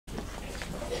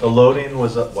The loading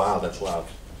was a, wow, that's loud.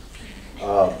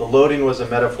 The loading was a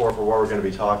metaphor for what we're going to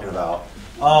be talking about.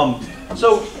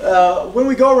 When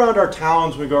we go around our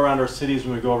towns, when we go around our cities,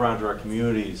 when we go around our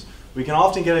communities, we can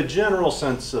often get a general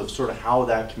sense of sort of how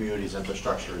that community's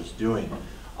infrastructure is doing.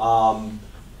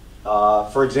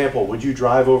 For example, would you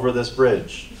drive over this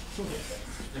bridge?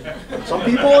 Some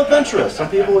people are adventurous.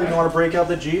 Some people, you want to break out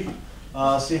the Jeep,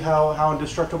 see how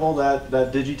indestructible that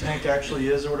digi-tank actually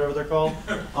is, or whatever they're called.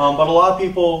 But a lot of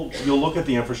people, you'll look at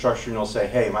the infrastructure and you'll say,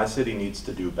 hey, my city needs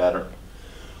to do better.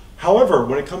 However,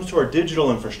 when it comes to our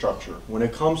digital infrastructure, when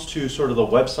it comes to sort of the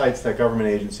websites that government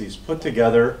agencies put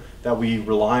together that we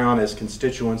rely on as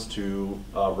constituents to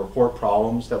report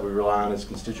problems, that we rely on as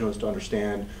constituents to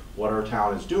understand what our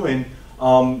town is doing,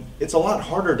 it's a lot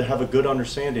harder to have a good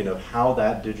understanding of how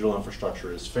that digital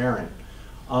infrastructure is faring.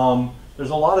 There's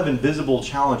a lot of invisible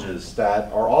challenges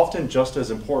that are often just as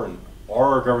important.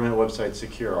 Are our government websites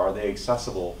secure? Are they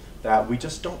accessible? That we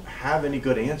just don't have any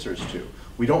good answers to.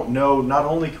 We don't know, not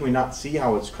only can we not see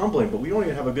how it's crumbling, but we don't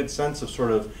even have a good sense of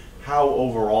sort of how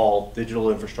overall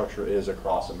digital infrastructure is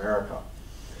across America.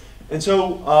 And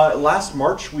so last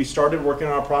March, we started working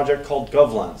on a project called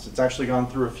GovLens. It's actually gone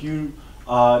through a few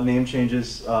name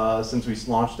changes since we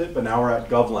launched it, but now we're at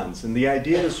GovLens. And the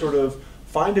idea is sort of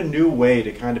find a new way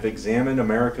to kind of examine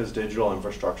America's digital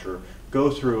infrastructure, go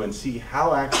through and see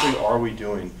how actually are we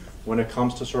doing when it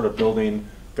comes to sort of building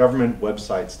government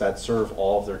websites that serve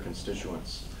all of their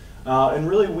constituents. And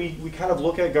really, we kind of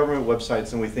look at government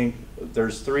websites and we think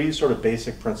there's three sort of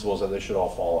basic principles that they should all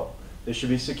follow. They should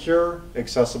be secure,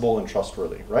 accessible, and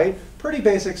trustworthy, right? Pretty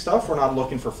basic stuff. We're not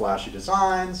looking for flashy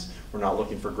designs. We're not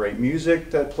looking for great music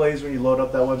that plays when you load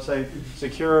up that website.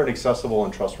 Secure and accessible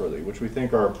and trustworthy, which we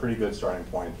think are a pretty good starting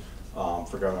point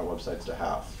for government websites to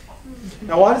have.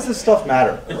 Now, why does this stuff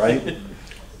matter, right?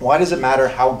 Why does it matter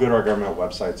how good our government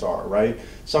websites are, right?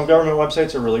 Some government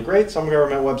websites are really great. Some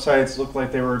government websites look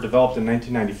like they were developed in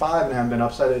 1995 and haven't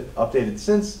been updated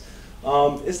since.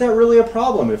 Is that really a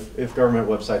problem if government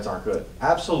websites aren't good?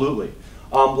 Absolutely.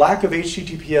 Lack of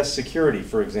HTTPS security,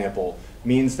 for example,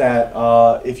 means that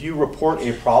if you report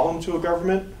a problem to a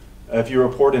government, if you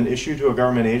report an issue to a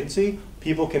government agency,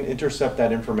 people can intercept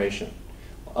that information.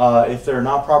 If they're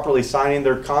not properly signing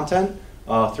their content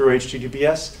through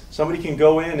HTTPS, somebody can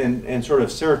go in and sort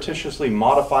of surreptitiously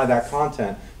modify that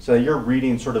content so that you're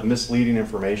reading sort of misleading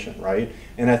information, right?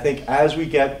 And I think as we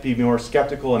be more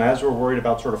skeptical and as we're worried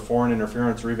about sort of foreign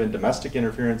interference or even domestic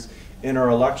interference in our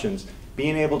elections,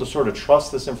 being able to sort of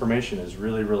trust this information is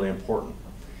really, really important.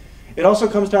 It also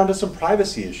comes down to some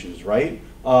privacy issues, right?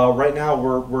 Right now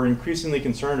we're increasingly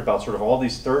concerned about sort of all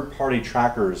these third-party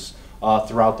trackers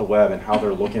throughout the web and how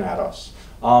they're looking at us.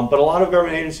 But a lot of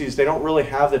government agencies, they don't really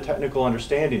have the technical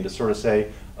understanding to sort of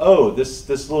say, oh, this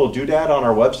little doodad on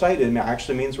our website, it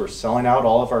actually means we're selling out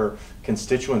all of our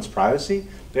constituents' privacy.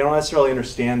 They don't necessarily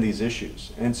understand these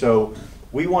issues. And so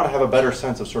we want to have a better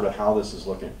sense of sort of how this is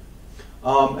looking.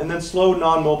 And then slow,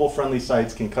 non-mobile friendly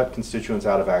sites can cut constituents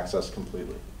out of access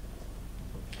completely.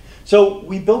 So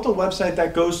we built a website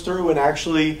that goes through and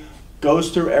actually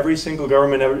goes through every single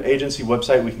government agency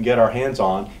website we can get our hands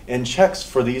on and checks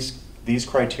for these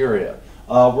criteria.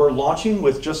 We're launching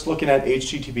with just looking at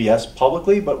HTTPS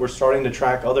publicly, but we're starting to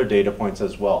track other data points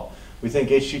as well. We think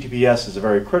HTTPS is a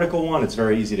very critical one. It's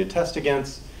very easy to test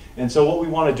against. And so what we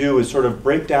want to do is sort of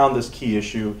break down this key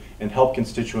issue and help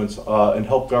constituents and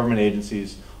help government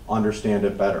agencies understand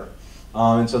it better.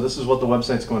 And so this is what the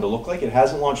website's going to look like. It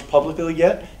hasn't launched publicly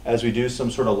yet, as we do some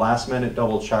sort of last-minute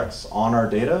double checks on our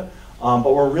data.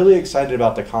 But we're really excited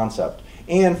about the concept.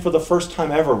 And for the first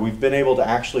time ever, we've been able to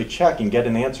actually check and get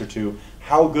an answer to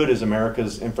how good is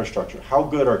America's infrastructure? How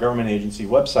good are government agency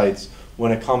websites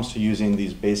when it comes to using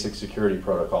these basic security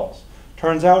protocols?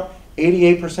 Turns out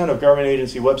 88% of government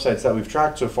agency websites that we've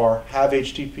tracked so far have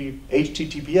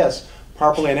HTTPS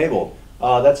properly enabled.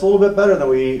 That's a little bit better than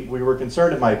we were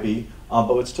concerned it might be,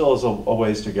 but it still is a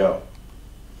ways to go.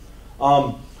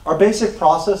 Our basic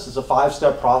process is a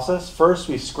 5-step process. First,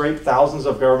 we scrape thousands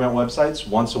of government websites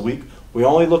once a week. We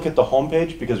only look at the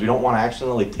homepage because we don't want to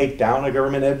accidentally take down a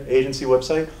government agency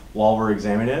website while we're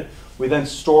examining it. We then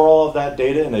store all of that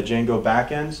data in a Django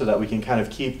backend so that we can kind of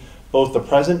keep both the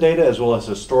present data as well as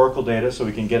historical data so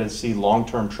we can get to see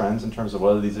long-term trends in terms of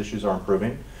whether these issues are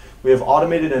improving. We have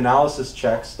automated analysis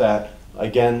checks that,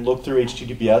 again, look through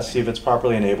HTTPS, see if it's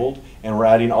properly enabled, and we're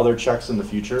adding other checks in the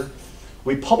future.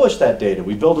 We publish that data.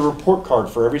 We build a report card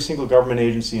for every single government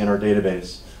agency in our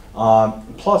database.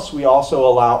 Plus, we also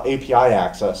allow API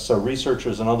access, so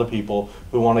researchers and other people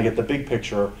who want to get the big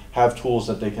picture have tools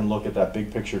that they can look at that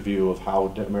big picture view of how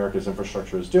America's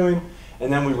infrastructure is doing,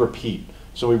 and then we repeat.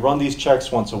 So we run these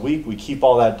checks once a week, we keep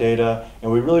all that data,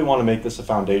 and we really want to make this a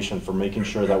foundation for making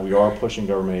sure that we are pushing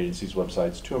government agencies'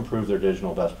 websites to improve their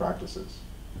digital best practices.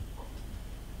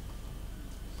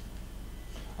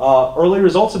 Early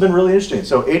results have been really interesting.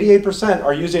 So 88%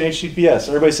 are using HTTPS.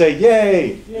 Everybody say,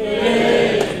 yay!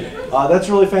 Yay! That's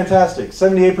really fantastic.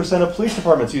 78% of police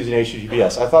departments using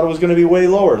HTTPS. I thought it was going to be way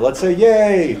lower. Let's say,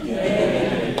 yay!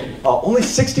 Yay! Only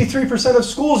 63% of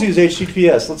schools use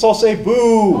HTTPS. Let's all say,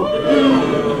 boo!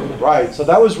 Boo! Right, so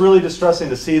that was really distressing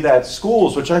to see that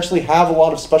schools, which actually have a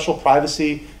lot of special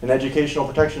privacy and educational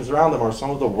protections around them, are some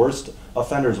of the worst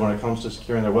offenders when it comes to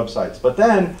securing their websites. But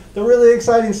then, the really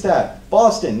exciting stat,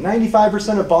 Boston,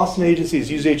 95% of Boston agencies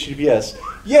use HTTPS.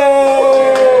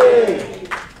 Yay!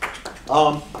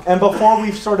 And before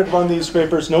we started running these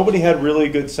scrapers, nobody had really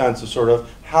good sense of sort of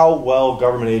how well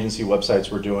government agency websites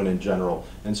were doing in general.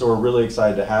 And so we're really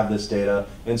excited to have this data.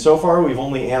 And so far, we've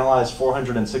only analyzed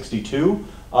 462.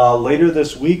 Later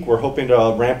this week, we're hoping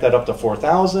to ramp that up to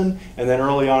 4,000. And then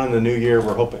early on in the new year,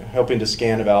 we're hoping to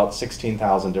scan about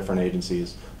 16,000 different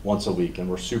agencies once a week. And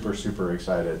we're super, super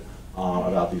excited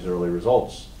about these early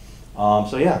results.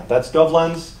 So yeah, that's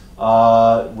GovLens.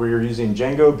 We're using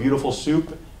Django, Beautiful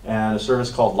Soup, and a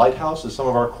service called Lighthouse as some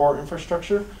of our core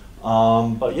infrastructure.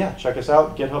 But yeah, check us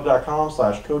out,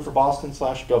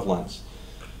 github.com/codeforboston/govlens.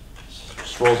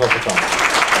 Scrolls up the top.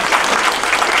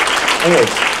 Anyways,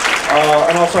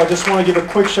 and also I just want to give a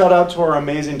quick shout out to our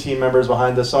amazing team members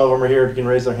behind this. Some of them are here, if you can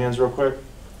raise their hands real quick.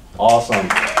 Awesome.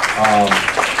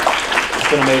 It's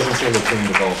been amazing seeing the team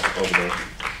develop over the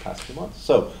past few months.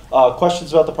 So,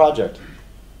 questions about the project?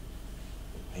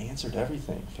 I answered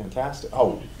everything, fantastic.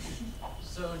 Oh.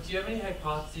 So do you have any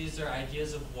hypotheses or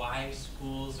ideas of why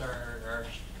schools are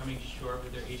coming short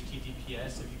with their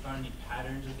HTTPS? Have you found any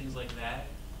patterns or things like that?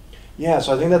 Yeah,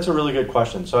 so I think that's a really good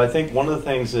question. So I think one of the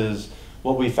things is,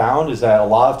 what we found is that a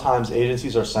lot of times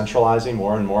agencies are centralizing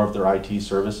more and more of their IT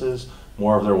services,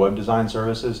 more of their web design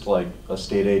services to like a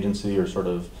state agency, or sort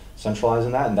of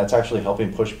centralizing that, and that's actually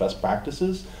helping push best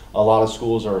practices. A lot of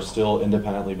schools are still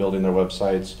independently building their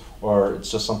websites, or it's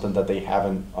just something that they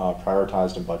haven't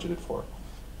prioritized and budgeted for.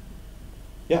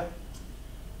 Yeah.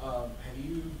 Have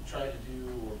you tried to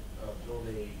do or build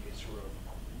a sort of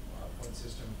point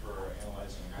system for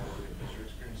analyzing how the user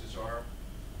experiences are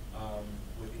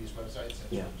with these websites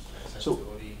in terms of accessibility? So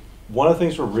one of the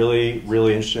things we're really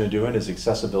interested in doing is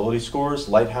accessibility scores.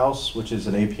 Lighthouse, which is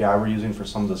an API we're using for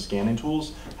some of the scanning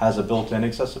tools, has a built-in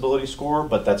accessibility score,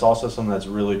 but that's also something that's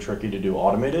really tricky to do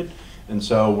automated. And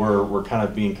so we're kind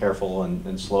of being careful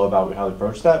and slow about how to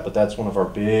approach that, but that's one of our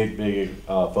big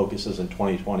focuses in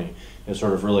 2020, is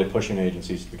sort of really pushing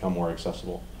agencies to become more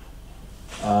accessible.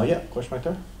 Yeah, question right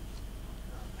there?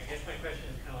 I guess my question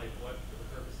is kind of like, what, for the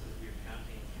purposes of your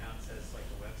counting, counts as like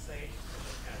a website? So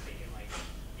I'm kind of thinking like,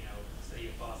 you know, the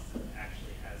city of Boston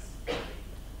actually has probably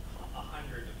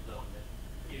 100 of them that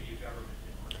give you government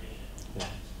information.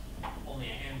 Yeah. Only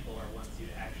a handful are ones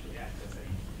you'd actually access at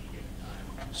any given time.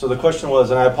 So the question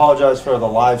was, and I apologize for the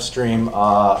live stream,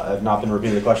 I've not been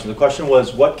repeating the question. The question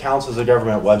was, what counts as a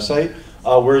government website?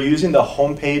 We're using the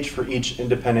homepage for each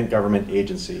independent government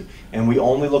agency. And we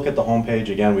only look at the homepage.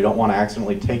 Again, we don't want to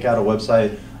accidentally take out a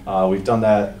website. We've done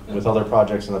that with other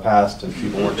projects in the past, and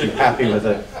people weren't too happy with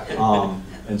it.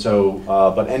 And so,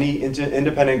 but any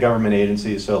independent government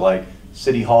agencies, so like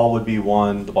City Hall would be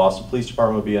one, the Boston Police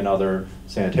Department would be another,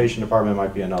 Sanitation Department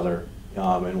might be another,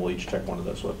 and we'll each check one of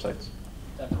those websites.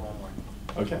 Time for one more.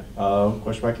 Okay,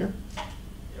 question back here?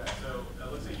 Yeah, so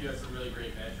it looks like you have some really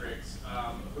great metrics.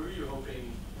 Who are you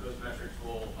hoping those metrics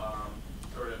will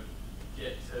sort of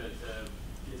get to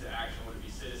action? Would it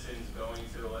be citizens going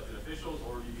to elected officials,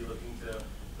 or would you be looking to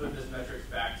put those metrics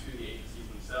back to the agencies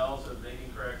themselves so that they can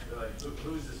correct? Like,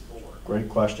 who is this for? Great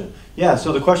question. Yeah,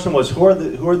 so the question was, who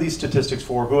are these statistics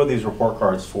for? Who are these report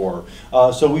cards for?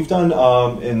 So we've done,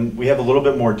 and we have a little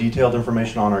bit more detailed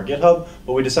information on our GitHub,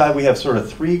 but we decided we have sort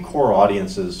of 3 core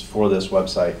audiences for this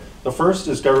website. The first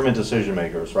is government decision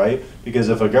makers, right? Because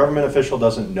if a government official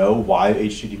doesn't know why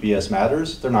HTTPS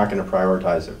matters, they're not going to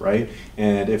prioritize it, right?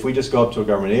 And if we just go up to a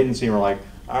government agency and we're like,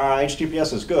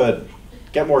 HTTPS is good,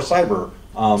 get more cyber,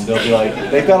 they'll be like,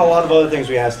 they've got a lot of other things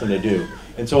we asked them to do.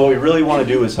 And so what we really want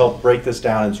to do is help break this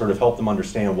down and sort of help them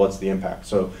understand what's the impact.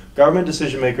 So government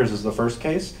decision makers is the first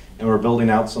case, and we're building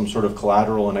out some sort of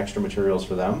collateral and extra materials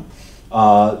for them.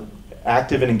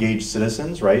 Active and engaged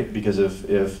citizens, right? Because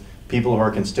if people who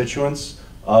are constituents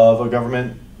of a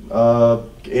government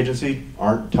agency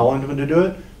aren't telling them to do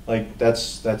it, like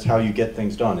that's how you get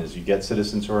things done, is you get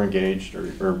citizens who are engaged,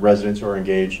 or residents who are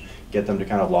engaged, get them to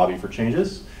kind of lobby for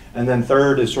changes. And then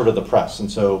third is sort of the press,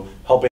 and so helping